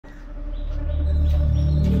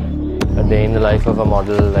a day in the life of a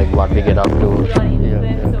model, like what we get up to. Yeah,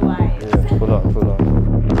 full on.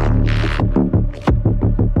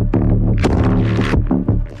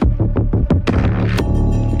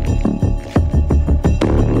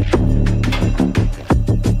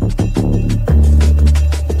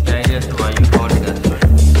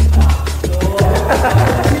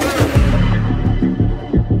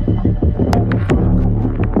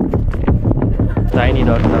 Tiny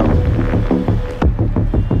dot now.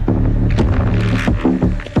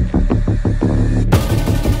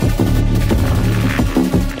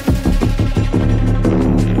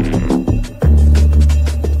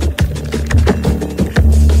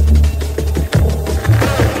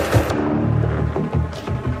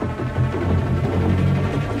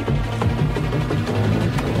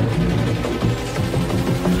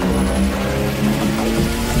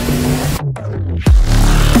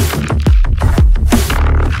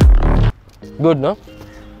 Good, no?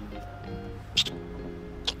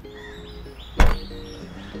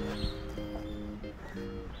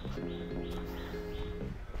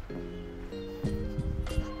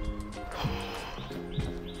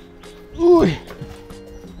 Ooh.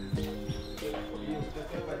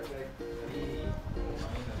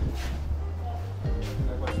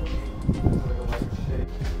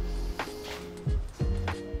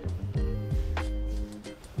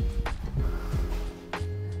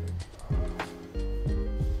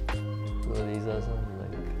 These are some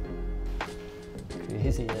like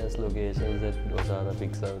crazy ass locations that Osara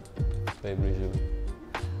picks out for every shoot.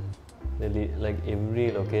 Like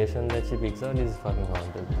every location that she picks out is fucking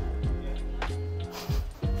haunted.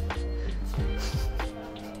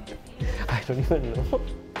 I don't even know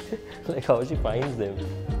like how she finds them.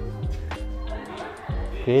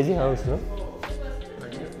 Crazy house, no?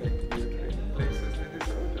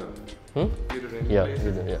 Yeah,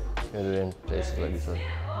 you do rent places like this one.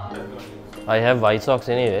 I have white socks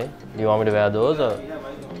anyway. Do you want me to wear those or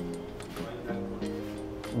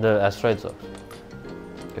the asteroid socks?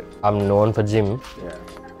 Okay. I'm known for gym,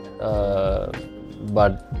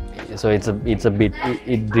 but so it's a bit.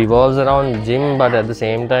 It revolves around gym, but at the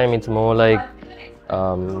same time, it's more like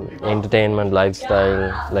entertainment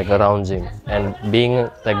lifestyle, like around gym, and being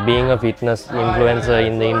a fitness influencer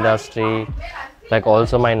in the industry. Like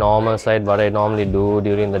also my normal side, what I normally do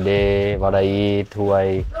during the day, what I eat,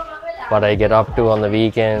 what I get up to on the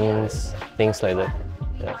weekends, things like that.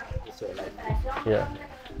 Yeah.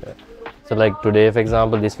 So like today, for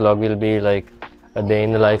example, this vlog will be like a day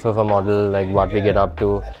in the life of a model, like what we get up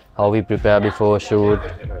to, how we prepare before shoot,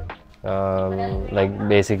 like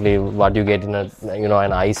basically what you get in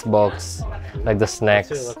an ice box, like the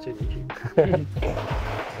snacks.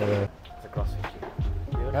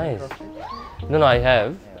 Nice. No, I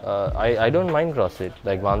have. I don't mind CrossFit,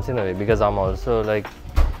 like once in a way, because I'm also like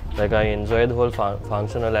I enjoy the whole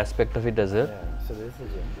functional aspect of it as well. Yeah, so this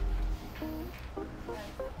is it.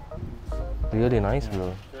 Really nice,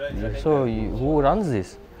 bro. So who runs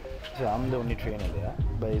this? So I'm the only trainer there,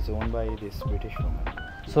 but it's owned by this British woman.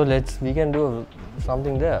 So we can do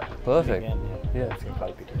something there. Perfect. Yeah.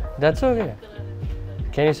 That's okay.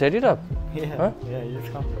 Can you set it up? Yeah. Huh? Yeah, you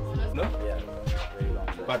just come. No? Yeah. Very long.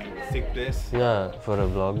 But sick days. Yeah, for a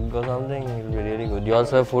vlog or something, it'll be really good. You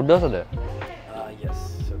also have food also there? Yes.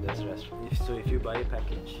 So there's restaurant. So if you buy a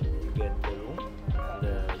package, you get the room and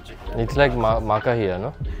the gym. It's like Maka here,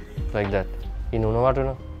 no? Like that. In Unawatu,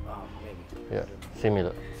 no? Maybe. Yeah,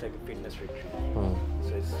 similar. It's like a fitness retreat. Hmm.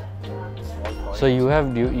 So it's small. So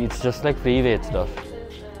it's just like free weight stuff.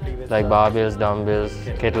 Like barbells, dumbbells,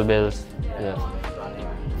 kettlebells. Yeah.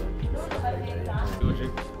 Do a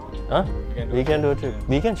trip. Huh? We can do a trip.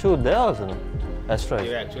 We can shoot there also, no? Asteroid.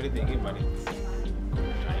 You're actually thinking, but it's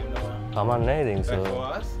time now. Come on, I think But for so.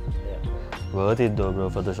 us, Worth it though, bro,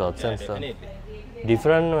 for the shots and stuff. definitely.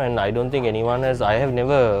 Different, and I don't think anyone has. I have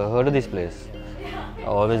never heard of this place.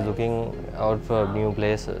 Always looking out for new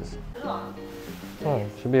places. Oh,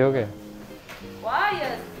 should be okay. Why?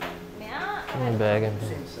 Yes. Yeah. Bag and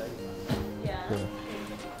Yeah.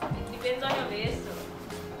 It depends on your waist.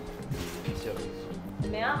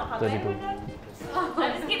 Yeah. 32.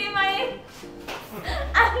 I'm just kidding, Mike.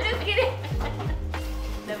 I'm just kidding.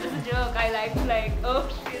 That was a joke. I like to oh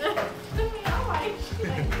shit.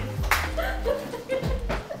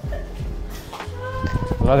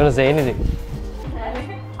 I'm not gonna say anything.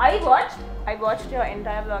 I watched your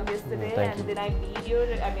entire vlog yesterday, Thank and you. then I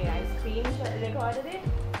screen recorded it,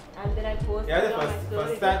 and then I posted Yeah, the it on my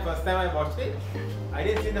story. first time I watched it, I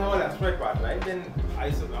didn't see the whole asteroid part, right? Then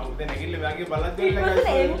I saw then again It was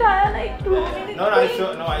an entire 2 minutes.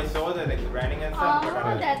 I saw the like branding and stuff.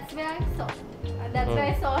 Oh, that's where I saw. That's where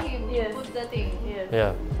I saw him Yes. put the thing. Yes.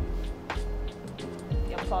 Yeah.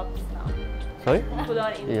 pops now. Sorry? Full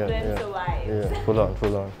on influencer vibes. Yeah,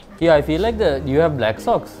 full on. Yeah, I feel like you have black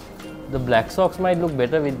socks. The black socks might look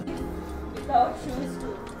better with. Without shoes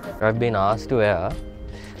too. I've been asked to wear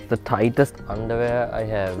the tightest underwear I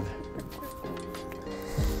have.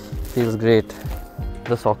 Feels great.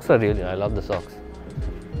 The socks are really, I love the socks.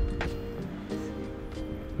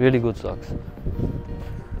 Really good socks.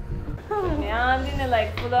 Yeah, I'm in a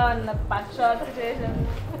like full on butt shot situation.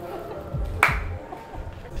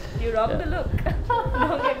 You rock the look.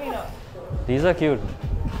 Don't get me wrong. These are cute.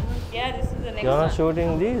 Yeah, this is the next You're one. not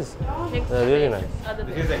shooting these? Next They're really nice. Other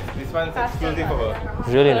This one's exclusive for her.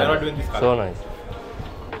 Really They're not nice. doing this So color. nice.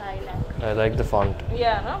 lilac. I like the font.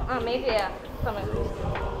 Yeah, no? Maybe, yeah. Come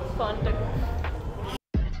on. Font.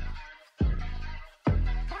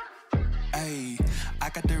 Ayy, I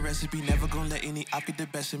got the recipe, never gonna let any op get the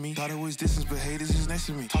best of me. Thought it was distance, but haters is next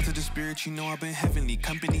to me. Talk to the spirit, you know I've been heavenly.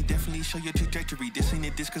 Company definitely show your trajectory. This ain't a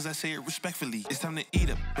diss cause I say it respectfully. It's time to eat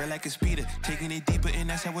up, bread like a speeder. Taking it deeper and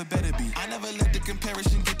that's how it better be. I never let the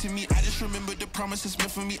comparison get to me. I just remember the promises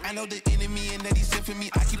meant for me. I know the enemy and that he sent for me.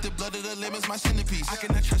 I keep the blood of the lemons my centerpiece. I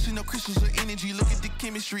cannot trust in no crystals or energy. Look at the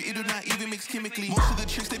chemistry, it do not even mix chemically. Most of the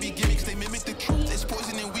tricks they be gimmicks, they mimic the truth. It's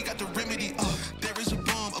poison and we got the remedy. There is a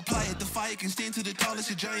bomb, apply it, the fire can stand to the tallest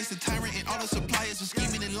of giants. The tyrant and all the suppliers are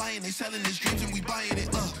scheming and lying. They selling his dreams and we buying it.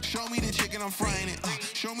 Show me the chicken, I'm frying it.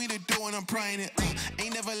 Show me the dough and I'm prying it.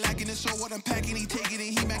 Ain't never lacking it, so what I'm packing, he taking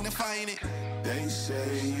it, he magnifying it. They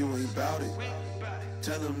say you ain't bout it.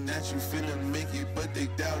 Tell them that you finna make it, but they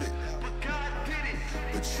doubt it.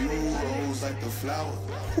 But you rose like the flower.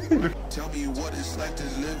 Tell me what it's like to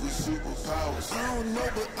live with superpowers. I don't know,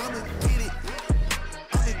 but I'ma get it.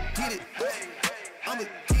 I'ma get it. I'ma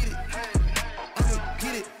get it. I'ma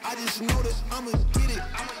get it. I just know that I'ma get it.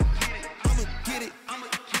 I'ma get it. I'ma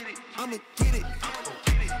get it. I'ma get it.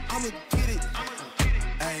 I'ma get it.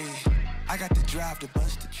 Ayy, I got to drive the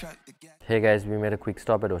bus, the truck, the gas. Hey guys, we made a quick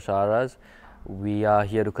stop at Oshara's. We are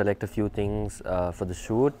here to collect a few things for the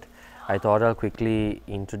shoot. I thought I'll quickly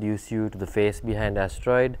introduce you to the face behind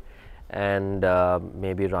Asteroid and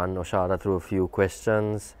maybe run Oshara through a few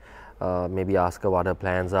questions, maybe ask her what her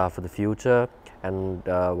plans are for the future and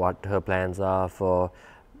what her plans are for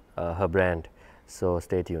her brand. So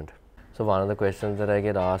stay tuned. So one of the questions that I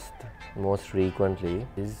get asked most frequently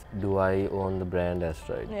is, do I own the brand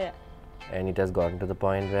Asteroid? Yeah. And it has gotten to the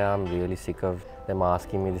point where I'm really sick of them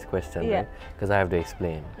asking me this question, Yeah. right? Because I have to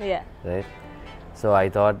explain, Yeah. right? So I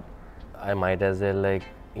thought I might as well like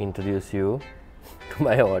introduce you to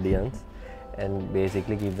my audience and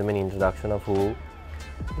basically give them an introduction of who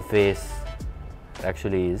the face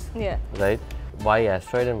actually is, Yeah. right? Why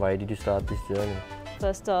Asteroid and why did you start this journey?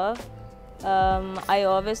 First off, I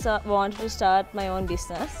always wanted to start my own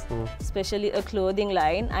business, especially a clothing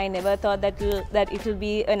line. I never thought that it will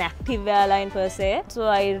be an active wear line per se. So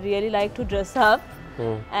I really like to dress up.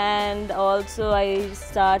 And also I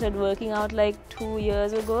started working out like 2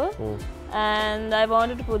 years ago. And I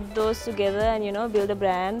wanted to put those together and, you know, build a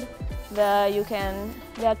brand where you can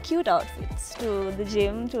wear cute outfits to the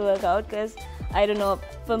gym to work out. Because I don't know,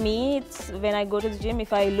 for me, it's when I go to the gym,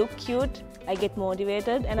 if I look cute, I get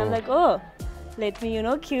motivated and I'm like, oh, let me, you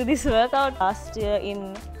know, kill this workout. Last year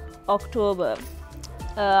in October,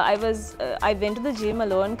 I went to the gym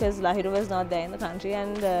alone because Lahiru was not there in the country,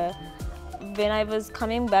 and when I was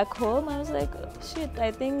coming back home, I was like, shit,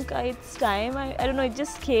 I think it's time. I don't know, it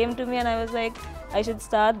just came to me and I was like, I should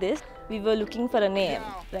start this. We were looking for a name,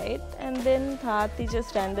 right? And then Thati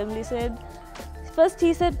just randomly said, first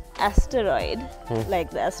he said asteroid,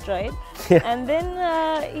 like the asteroid. And then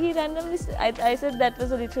he randomly, I said that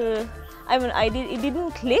was a little, I mean, it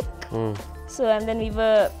didn't click. So, and then we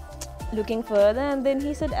were looking further and then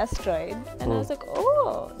he said asteroid. And I was like,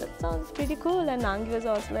 oh, that sounds pretty cool. And Nangi was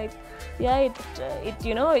also like, yeah, it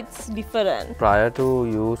you know, it's different. Prior to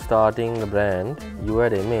you starting the brand, you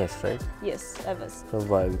had MAs, right? Yes, I was. So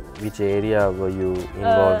which area were you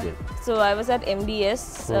involved in? So I was at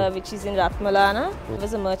MDS, which is in Ratmalana. I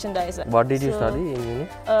was a merchandiser. What did you study in uni?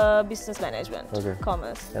 Business management, Okay.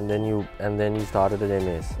 commerce. And then you started at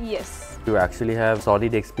MAs. Yes. You actually have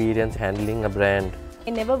solid experience handling a brand. I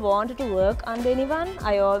never wanted to work under anyone.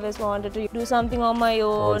 I always wanted to do something on my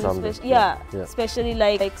own. something, Yeah, yeah. especially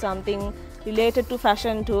like something related to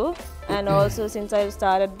fashion too. And also since I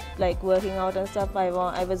started like working out and stuff, I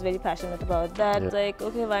was very passionate about that. Yeah. Like,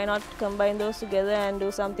 okay, why not combine those together and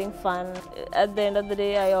do something fun? At the end of the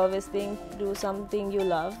day, I always think do something you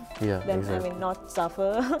love. Yeah, Then exactly. I mean, not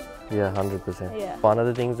suffer. Yeah, 100%. Yeah. One of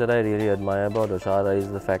the things that I really admire about Oshara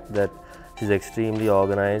is the fact that she's extremely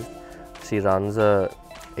organized. She runs a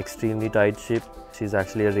extremely tight ship. She's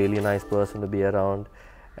actually a really nice person to be around,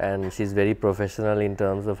 and she's very professional in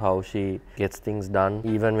terms of how she gets things done.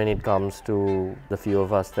 Even when it comes to the few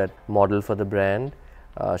of us that model for the brand,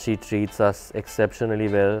 she treats us exceptionally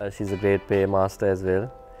well. She's a great paymaster as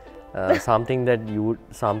well. Something that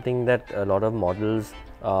a lot of models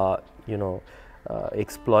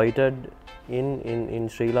exploited in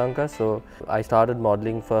Sri Lanka. So I started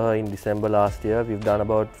modeling for her in December last year. We've done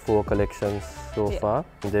about 4 collections so far.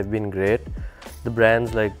 They've been great. The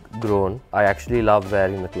brand's like grown. I actually love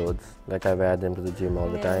wearing the clothes. Like I wear them to the gym all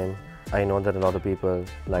the time. I know that a lot of people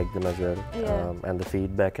like them as well, and the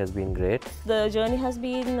feedback has been great. The journey has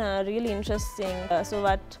been really interesting. So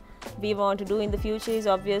what we want to do in the future is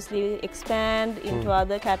obviously expand into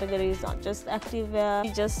other categories, not just activewear.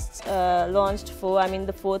 We just launched 4. I mean,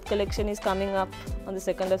 the 4th collection is coming up on the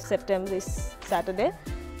 2nd of September, this Saturday.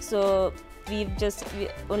 So we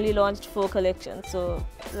only launched 4 collections. So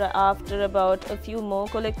after about a few more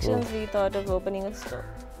collections, we thought of opening a store.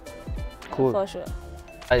 Cool. For sure.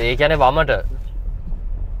 ඒ කියන්නේ වමට.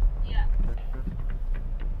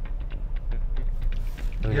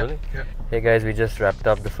 Hey guys, we just wrapped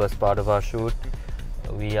up the first part of our shoot.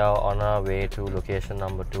 We are on our way to location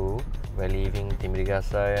number 2. We're leaving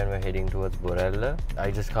Timirigasai and we're heading towards Borella. I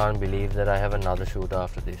just can't believe that I have another shoot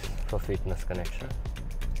after this for Fitness Connection.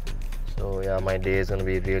 So yeah, my day is going to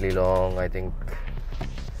be really long. I think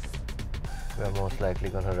we're most likely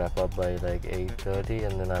going to wrap up by like 8:30,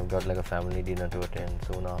 and then I've got like a family dinner to attend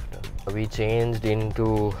soon after. We changed into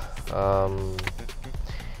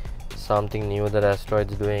something new that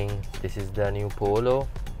Asteroid's doing. This is the new polo.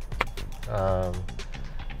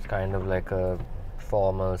 It's kind of like a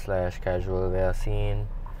formal / casual wear scene.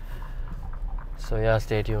 So yeah,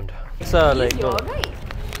 stay tuned. So like He's your guy.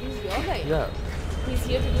 He's your guy. yeah. He's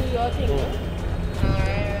here to do your thing.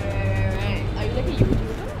 Right. Are you like a YouTuber?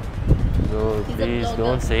 So He's a please blogger.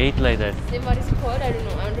 don't say it like that. Then what is it called? I don't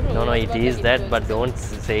know. I don't know. No, What's it got is like that, influencer? but don't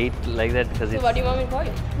say it like that because So it's. what do you want me to call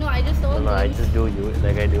it? No, I just saw. No, I just do you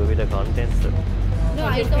like I do with the content. So. No,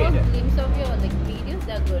 I saw a glimpse of your like videos.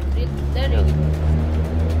 They're good. They're really good.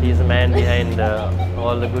 He's the man behind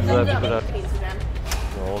all the good work you put out. Instagram.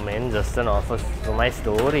 No man, just an offer for my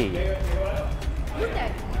story. Who's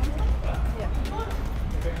that?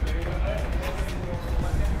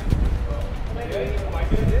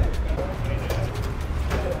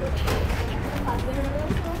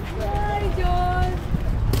 Hi, John.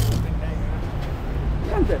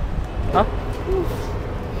 Huh?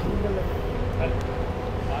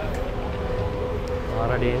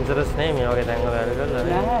 Are dangerous name මේ වගේ තැන්වල වැඩ කරලා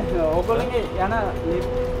නෑ ඕගොල්ලෝගේ යන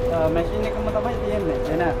machine එකම තමයි තියෙන්නේ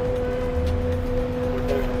එන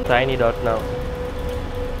tiny dot now.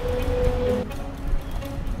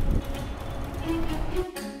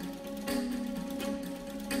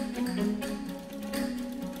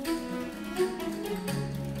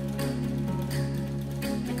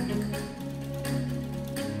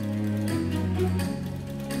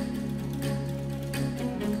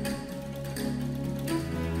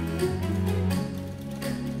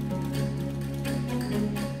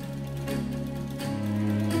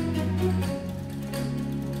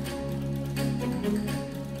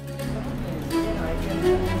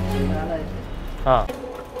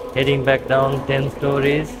 Heading back down 10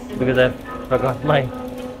 stories because I forgot my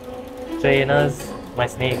trainers, my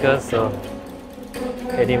sneakers. So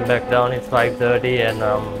heading back down, it's 5:30 and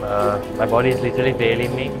my body is literally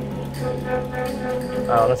failing me.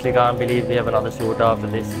 I honestly can't believe we have another shoot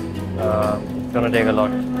after this. It's gonna take a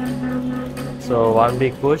lot. So one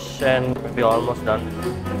big push and we're almost done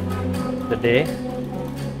the day.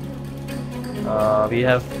 We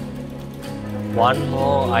have one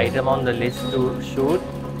more item on the list to shoot,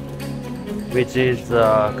 which is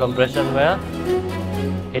compression wear.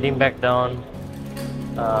 Heading back down,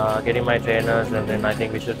 getting my trainers, and then I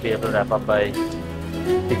think we should be able to wrap up by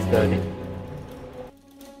 6:30.